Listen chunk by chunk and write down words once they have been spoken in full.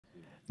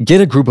Get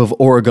a group of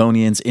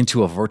Oregonians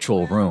into a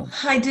virtual room,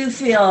 I do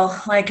feel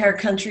like our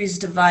country's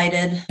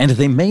divided. and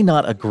they may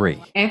not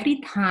agree. Every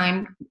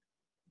time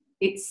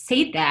it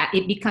said that,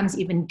 it becomes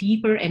even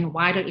deeper and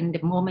wider in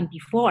the moment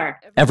before.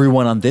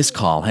 Everyone on this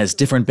call has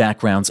different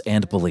backgrounds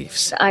and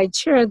beliefs. I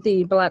chair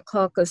the Black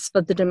Caucus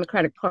for the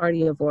Democratic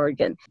Party of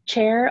Oregon.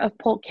 Chair of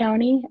Polk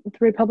County, the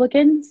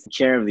Republicans.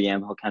 Chair of the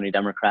Yamhill County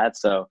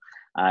Democrats. So,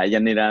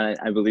 Yanira,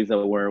 I believe that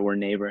we're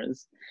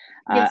neighbors.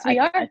 Yes, we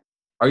are.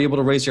 Are you able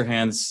to raise your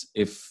hands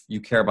if you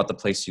care about the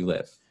place you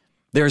live?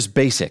 There's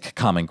basic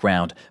common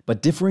ground,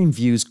 but differing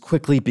views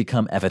quickly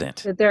become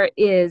evident. There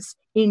is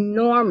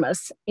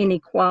enormous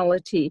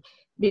inequality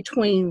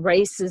between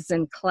races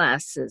and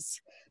classes.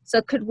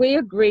 So could we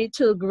agree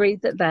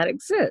that that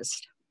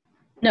exists?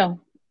 No,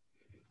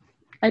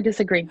 I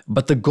disagree.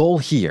 But the goal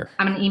here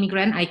I'm an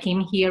immigrant. I came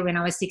here when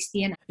I was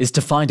 16. is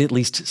to find at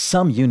least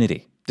some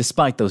unity,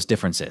 despite those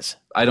differences.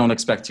 I don't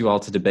expect you all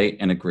to debate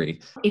and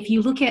agree. If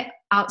you look at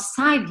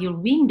outside your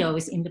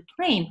windows in the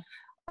plane,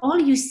 all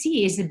you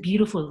see is the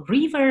beautiful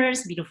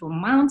rivers, beautiful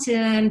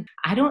mountain.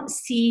 I don't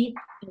see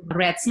a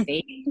red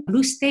state,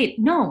 blue state.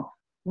 No,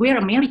 we're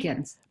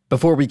Americans.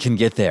 Before we can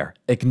get there,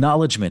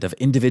 acknowledgement of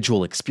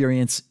individual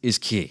experience is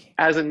key.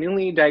 As a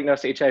newly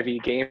diagnosed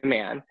HIV gay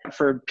man,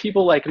 for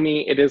people like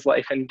me, it is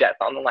life and death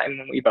on the line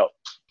when we vote.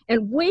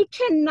 And we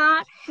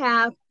cannot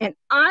have an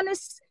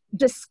honest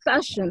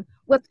discussion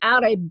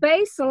without a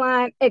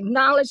baseline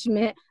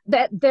acknowledgement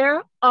that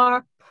there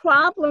are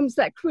problems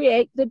that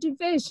create the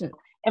division.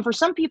 And for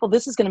some people,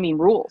 this is going to mean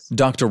rules.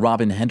 Dr.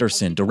 Robin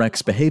Henderson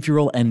directs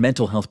behavioral and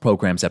mental health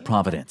programs at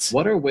Providence.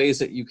 What are ways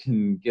that you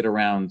can get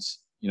around,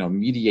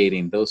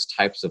 mediating those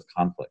types of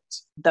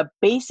conflicts? The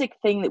basic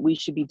thing that we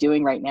should be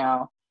doing right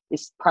now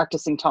is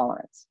practicing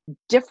tolerance.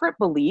 Different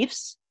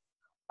beliefs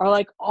are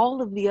like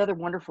all of the other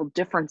wonderful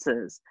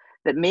differences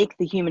that make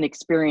the human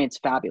experience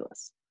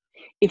fabulous.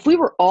 If we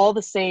were all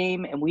the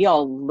same and we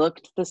all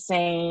looked the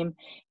same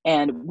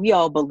and we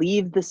all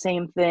believed the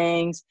same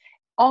things,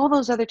 all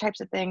those other types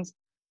of things,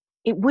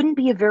 it wouldn't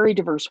be a very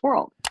diverse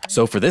world.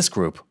 So for this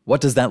group,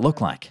 what does that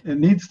look like? It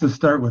needs to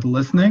start with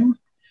listening,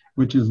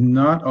 which is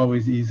not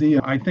always easy.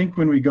 I think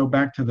when we go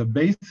back to the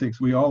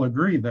basics, we all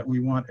agree that we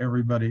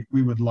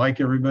would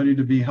like everybody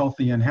to be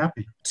healthy and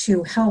happy.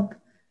 To help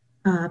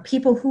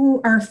people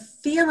who are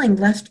feeling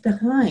left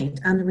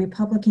behind on the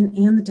Republican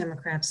and the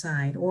Democrat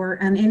side,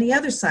 or on any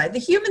other side, the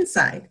human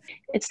side.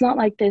 It's not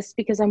like this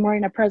because I'm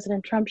wearing a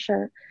President Trump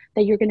shirt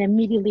that you're going to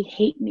immediately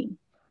hate me,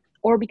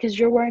 or because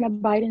you're wearing a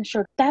Biden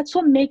shirt. That's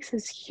what makes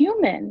us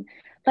human.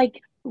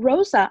 Like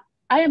Rosa,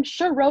 I am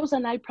sure Rosa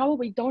and I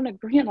probably don't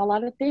agree on a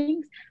lot of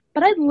things,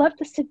 but I'd love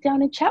to sit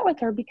down and chat with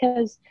her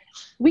because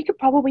we could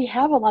probably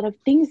have a lot of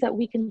things that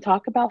we can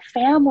talk about,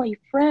 family,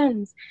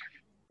 friends.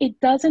 It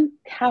doesn't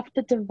have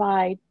to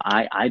divide.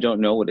 I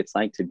don't know what it's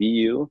like to be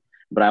you,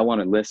 but I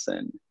want to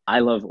listen. I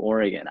love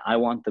Oregon. I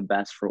want the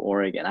best for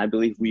Oregon. I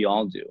believe we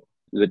all do.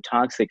 The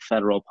toxic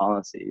federal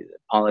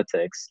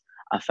politics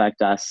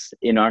affect us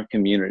in our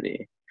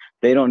community.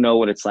 They don't know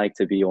what it's like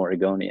to be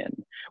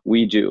Oregonian.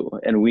 We do,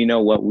 and we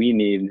know what we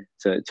need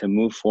to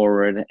move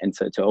forward and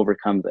to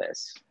overcome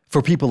this.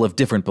 For people of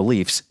different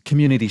beliefs,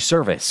 community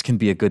service can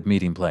be a good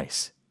meeting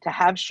place. To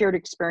have shared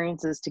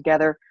experiences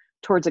together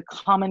towards a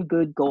common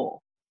good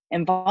goal.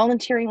 And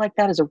volunteering like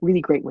that is a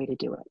really great way to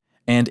do it.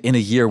 And in a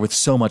year with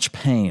so much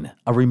pain,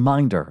 a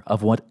reminder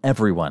of what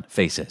everyone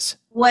faces.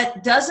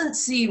 What doesn't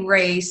see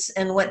race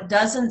and what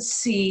doesn't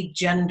see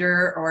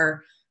gender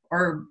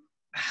or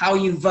how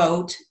you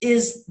vote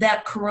is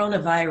that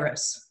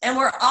coronavirus. And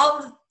we're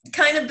all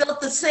kind of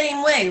built the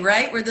same way,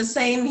 right? We're the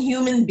same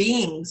human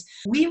beings.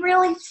 We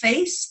really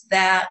face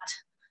that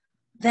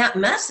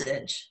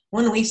message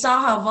when we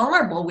saw how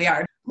vulnerable we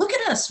are. Look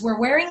at us, we're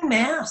wearing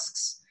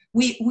masks.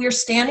 We're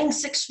standing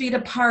 6 feet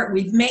apart.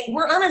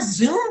 We're on a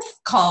Zoom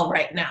call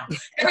right now.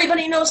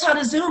 Everybody knows how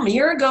to Zoom. A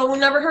year ago, we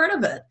never heard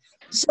of it.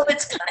 So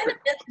it's kind of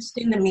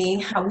interesting to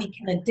me how we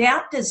can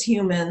adapt as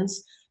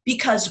humans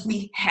because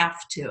we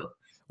have to.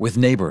 With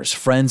neighbors,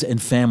 friends,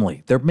 and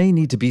family, there may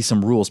need to be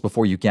some rules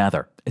before you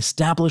gather.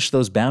 Establish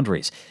those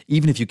boundaries.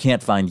 Even if you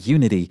can't find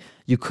unity,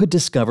 you could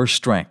discover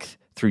strength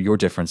through your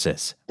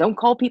differences. Don't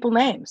call people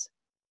names.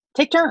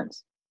 Take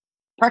turns.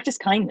 Practice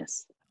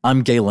kindness.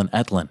 I'm Galen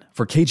Etlin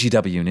for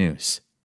KGW News.